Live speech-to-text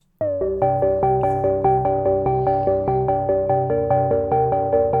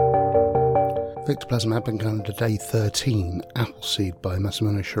Ectoplasm Advent Calendar Day 13, Appleseed by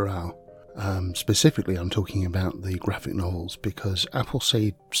Massimiliano Schirau. Specifically, I'm talking about the graphic novels because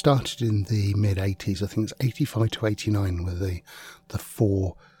Appleseed started in the mid-80s. I think it's 85 to 89 where the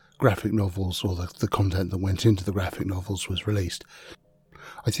four graphic novels, or the content that went into the graphic novels, was released.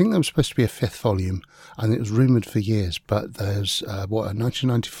 I think there was supposed to be a fifth volume, and it was rumoured for years, but there's, a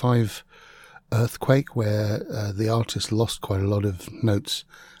 1995 earthquake where the artist lost quite a lot of notes,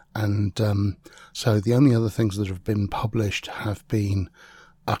 and so the only other things that have been published have been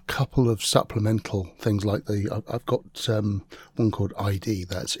a couple of supplemental things, like I've got one called ID,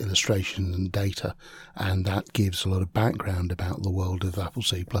 that's illustration and data, and that gives a lot of background about the world of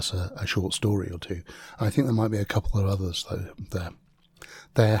Appleseed, plus a short story or two. I think there might be a couple of others though there.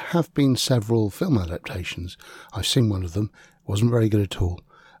 There have been several film adaptations. I've seen one of them. It wasn't very good at all.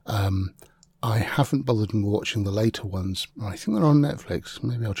 I haven't bothered watching the later ones. I think they're on Netflix.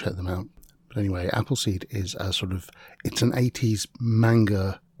 Maybe I'll check them out. But anyway, Appleseed is it's an 80s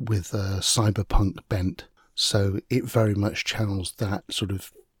manga with a cyberpunk bent. So it very much channels that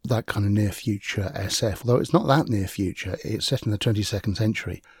kind of near future SF. Although it's not that near future, it's set in the 22nd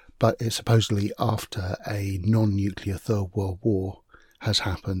century. But it's supposedly after a non-nuclear Third World War has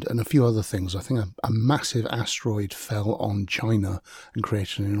happened, and a few other things. I think a massive asteroid fell on China and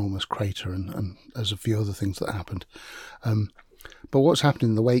created an enormous crater, and there's a few other things that happened. But what's happened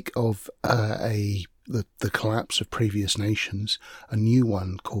in the wake of the collapse of previous nations, a new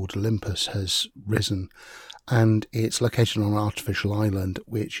one called Olympus has risen, and it's located on an artificial island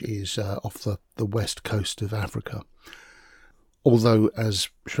which is off the west coast of Africa. Although, as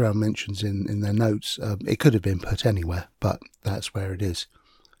Schirau mentions in their notes, it could have been put anywhere, but that's where it is.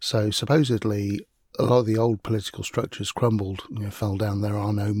 So supposedly, a lot of the old political structures crumbled, fell down. There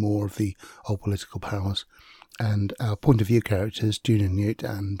are no more of the old political powers. And our point of view characters, Duna Newt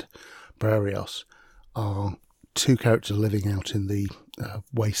and Barrios, are two characters living out in the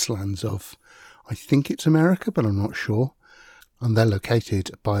wastelands of, I think it's America, but I'm not sure. And they're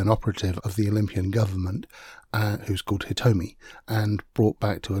located by an operative of the Olympian government, who's called Hitomi, and brought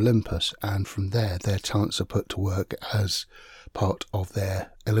back to Olympus. And from there, their talents are put to work as part of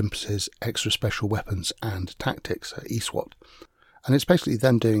their Olympus's extra special weapons and tactics, ESWAT. And it's basically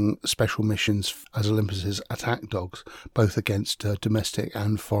them doing special missions as Olympus's attack dogs, both against domestic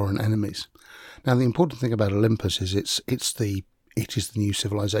and foreign enemies. Now, the important thing about Olympus is it is the new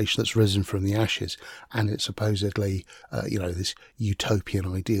civilization that's risen from the ashes, and it's supposedly, this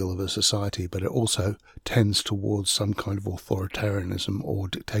utopian ideal of a society, but it also tends towards some kind of authoritarianism or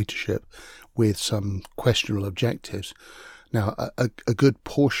dictatorship with some questionable objectives. Now, a good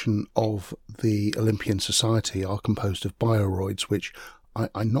portion of the Olympian society are composed of bioroids, which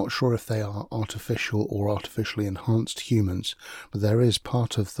I'm not sure if they are artificial or artificially enhanced humans, but there is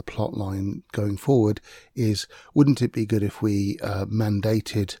part of the plot line going forward is, wouldn't it be good if we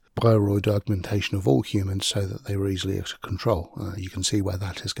mandated bioroid augmentation of all humans so that they were easily to control? You can see where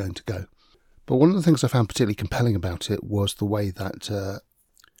that is going to go. But one of the things I found particularly compelling about it was the way that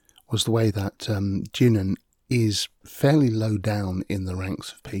Junon is fairly low down in the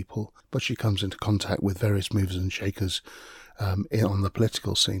ranks of people, but she comes into contact with various movers and shakers on the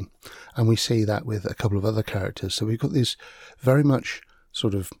political scene. And we see that with a couple of other characters. So we've got these very much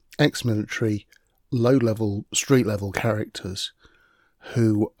sort of ex-military, low-level, street-level characters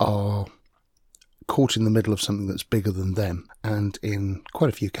who are caught in the middle of something that's bigger than them. And in quite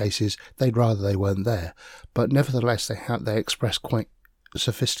a few cases, they'd rather they weren't there. But nevertheless, they express quite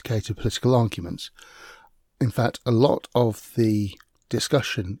sophisticated political arguments. In fact, a lot of the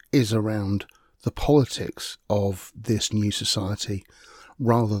discussion is around the politics of this new society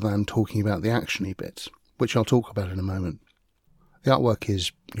rather than talking about the actiony bits, which I'll talk about in a moment. The artwork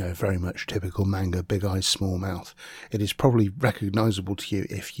is, very much typical manga, big eyes, small mouth. It is probably recognisable to you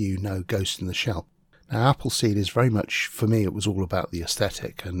if you know Ghost in the Shell. Now, Appleseed is very much, for me, it was all about the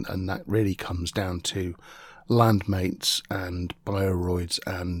aesthetic, and that really comes down to landmates and bioroids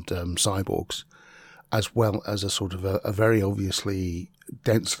and cyborgs, as well as a sort of a very obviously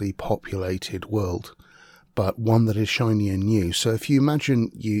densely populated world, but one that is shiny and new. So if you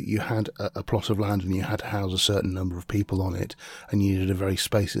imagine you had a plot of land and you had to house a certain number of people on it, and you needed a very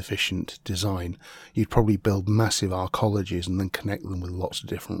space-efficient design, you'd probably build massive arcologies and then connect them with lots of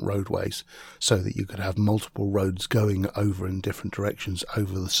different roadways so that you could have multiple roads going over in different directions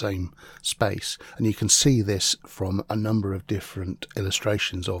over the same space. And you can see this from a number of different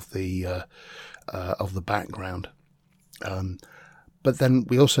illustrations of the background. But then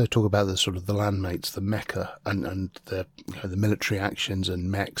we also talk about the sort of the landmates, the mecha, and the the military actions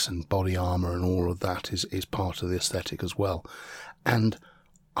and mechs and body armor and all of that is part of the aesthetic as well. And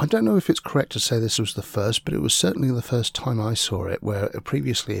I don't know if it's correct to say this was the first, but it was certainly the first time I saw it, where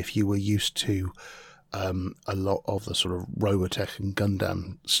previously if you were used to a lot of the sort of Robotech and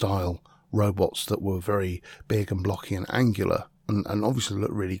Gundam style robots that were very big and blocky and angular and obviously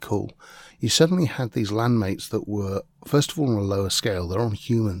looked really cool, you suddenly had these landmates that were, first of all, on a lower scale. They're on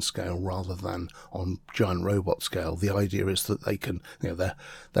human scale rather than on giant robot scale. The idea is that they can,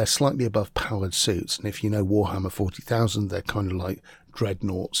 they're slightly above powered suits. And if you know Warhammer 40,000, they're kind of like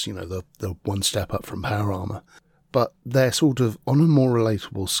dreadnoughts, the one step up from power armor. But they're sort of on a more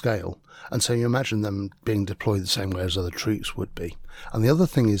relatable scale. And so you imagine them being deployed the same way as other troops would be. And the other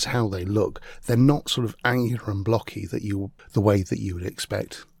thing is how they look. They're not sort of angular and blocky the way that you would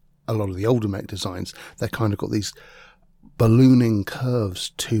expect a lot of the older mech designs. They're kind of got these ballooning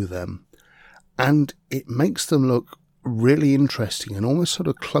curves to them. And it makes them look really interesting and almost sort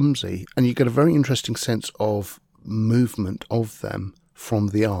of clumsy. And you get a very interesting sense of movement of them from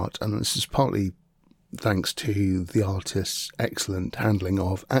the art. And this is partly thanks to the artist's excellent handling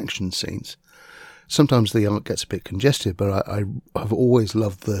of action scenes. Sometimes the art gets a bit congested, but I've always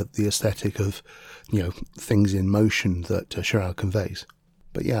loved the aesthetic of, things in motion that Shirao conveys.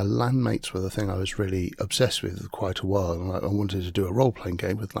 But yeah, landmates were the thing I was really obsessed with quite a while, and I wanted to do a role-playing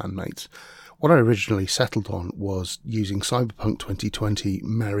game with landmates. What I originally settled on was using Cyberpunk 2020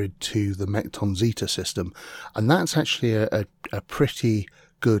 married to the Mechton Zeta system, and that's actually a pretty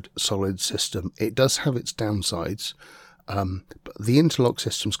good, solid system. It does have its downsides, but the interlock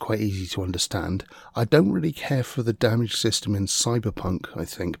system's quite easy to understand. I don't really care for the damage system in Cyberpunk, I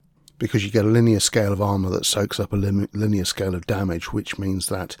think, because you get a linear scale of armor that soaks up a linear scale of damage, which means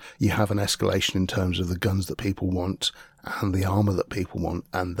that you have an escalation in terms of the guns that people want and the armor that people want,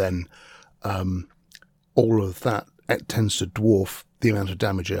 and then all of that, it tends to dwarf the amount of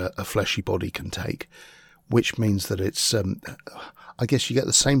damage a fleshy body can take, which means that it's I guess you get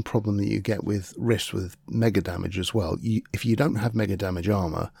the same problem that you get with Rifts with mega damage as well. If you don't have mega damage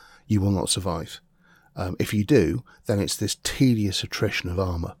armor, you will not survive. If you do, then it's this tedious attrition of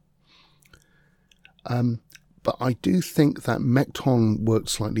armor. But I do think that Mechton worked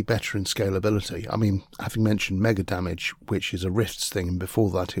slightly better in scalability. I mean, having mentioned mega damage, which is a Rifts thing, and before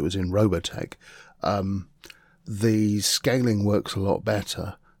that it was in Robotech, the scaling works a lot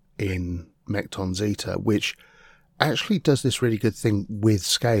better in Mechton Zeta, which actually does this really good thing with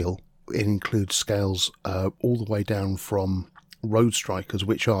scale. It includes scales all the way down from road strikers,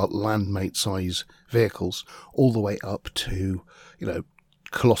 which are landmate size vehicles, all the way up to,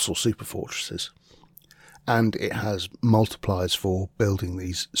 colossal super fortresses. And it has multipliers for building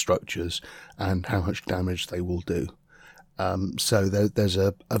these structures and how much damage they will do. So there's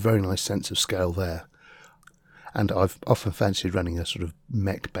a very nice sense of scale there. And I've often fancied running a sort of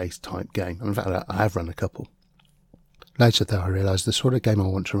mech-based type game. In fact, I have run a couple. Later, though, I realised the sort of game I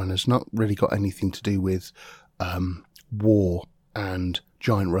want to run has not really got anything to do with war and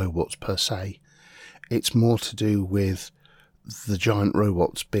giant robots per se. It's more to do with the giant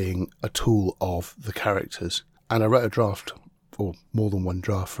robots being a tool of the characters. And I wrote a draft, or more than one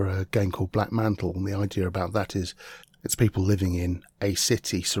draft, for a game called Black Mantle, and the idea about that is it's people living in a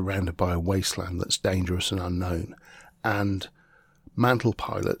city surrounded by a wasteland that's dangerous and unknown. And mantle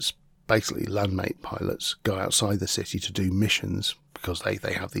pilots, basically landmate pilots, go outside the city to do missions because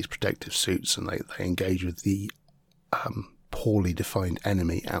they have these protective suits and they engage with the poorly defined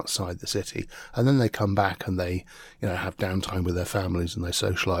enemy outside the city. And then they come back and they have downtime with their families and they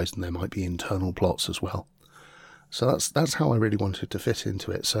socialise, and there might be internal plots as well. So that's how I really wanted to fit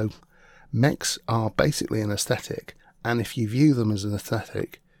into it. So mechs are basically an aesthetic, and if you view them as an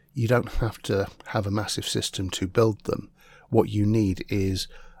aesthetic, you don't have to have a massive system to build them. What you need is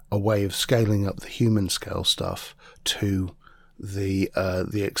a way of scaling up the human scale stuff to the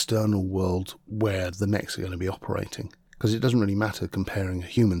external world where the mechs are going to be operating. Because it doesn't really matter comparing a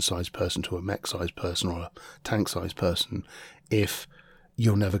human-sized person to a mech-sized person or a tank-sized person if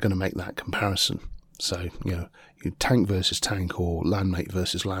you're never going to make that comparison. So, you tank versus tank, or landmate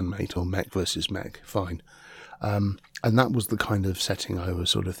versus landmate, or mech versus mech, fine. And that was the kind of setting I was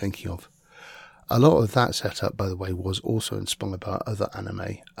sort of thinking of. A lot of that setup, by the way, was also inspired by other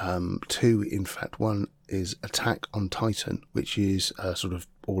anime. Two, in fact. One is Attack on Titan, which is sort of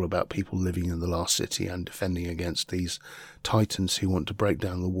all about people living in the last city and defending against these titans who want to break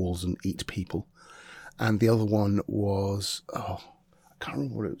down the walls and eat people. And the other one was, I can't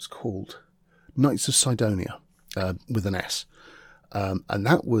remember what it was called, Knights of Sidonia, with an S. And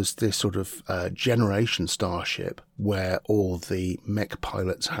that was this sort of generation starship where all the mech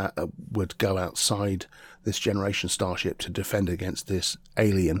pilots would go outside this generation starship to defend against this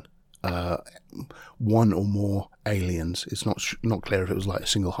alien one or more aliens. It's not clear if it was like a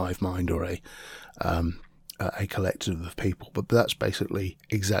single hive mind or a collective of people, but that's basically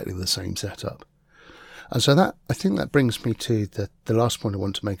exactly the same setup. And so that, I think that brings me to the last point I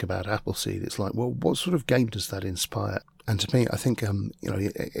want to make about Appleseed. It's like, well, what sort of game does that inspire? And to me, I think,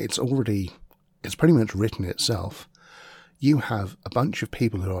 it's pretty much written itself. You have a bunch of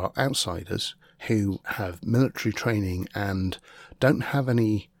people who are outsiders who have military training and don't have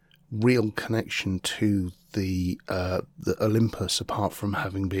any real connection to the Olympus apart from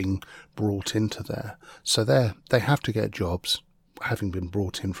having been brought into there. So they have to get jobs, having been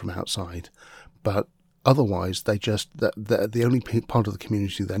brought in from outside, but otherwise the only part of the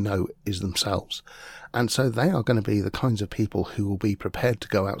community they know is themselves. And so they are going to be the kinds of people who will be prepared to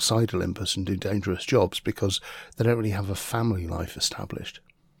go outside Olympus and do dangerous jobs because they don't really have a family life established.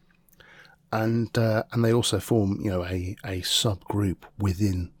 And they also form, a subgroup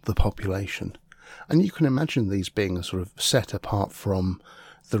within the population. And you can imagine these being a sort of set apart from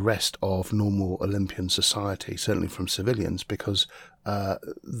the rest of normal Olympian society, certainly from civilians, because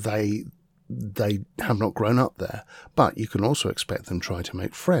they have not grown up there. But you can also expect them to try to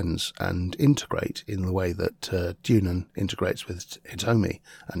make friends and integrate in the way that Dunan integrates with Hitomi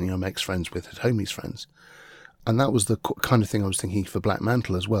and makes friends with Hitomi's friends. And that was the kind of thing I was thinking for Black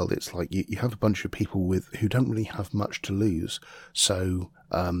Mantle as well. It's like you have a bunch of people who don't really have much to lose, so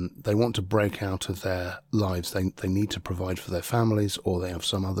they want to break out of their lives. They need to provide for their families, or they have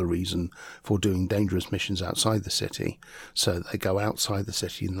some other reason for doing dangerous missions outside the city. So they go outside the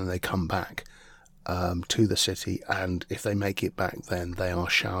city and then they come back to the city, and if they make it back, then they are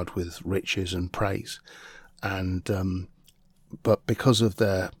showered with riches and praise. And but because of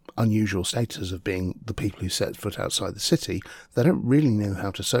their unusual status of being the people who set foot outside the city, they don't really know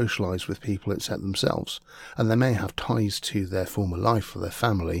how to socialise with people except themselves. And they may have ties to their former life or their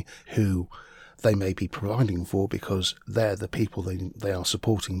family who they may be providing for because they're the people they are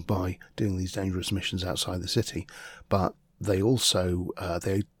supporting by doing these dangerous missions outside the city. But they also,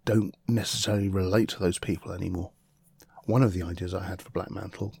 they don't necessarily relate to those people anymore. One of the ideas I had for Black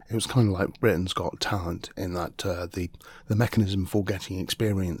Mantle, it was kind of like Britain's Got Talent in that the mechanism for getting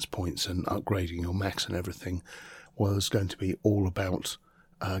experience points and upgrading your mechs and everything was going to be all about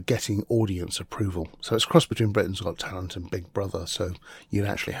getting audience approval. So it's a cross between Britain's Got Talent and Big Brother. So you'd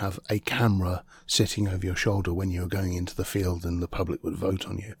actually have a camera sitting over your shoulder when you were going into the field and the public would vote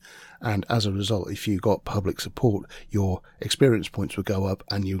on you. And as a result, if you got public support, your experience points would go up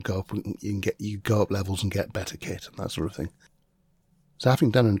and you go up levels and get better kit and that sort of thing. So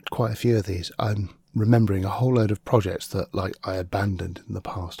having done quite a few of these, I'm remembering a whole load of projects that I abandoned in the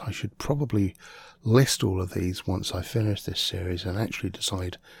past. I should probably list all of these once I finish this series and actually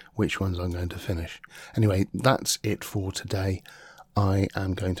decide which ones I'm going to finish. Anyway, that's it for today. I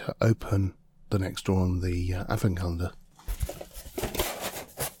am going to open the next door on the advent calendar.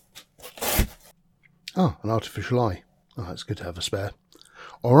 An artificial eye. It's good to have a spare.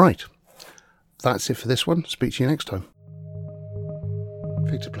 Alright, that's it for this one. Speak to you next time.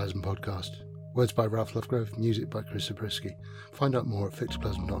 Fictoplasm Podcast. Words by Ralph Lovegrove, music by Chris Zabriskie. Find out more at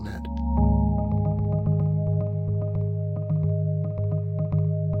fictoplasm.net.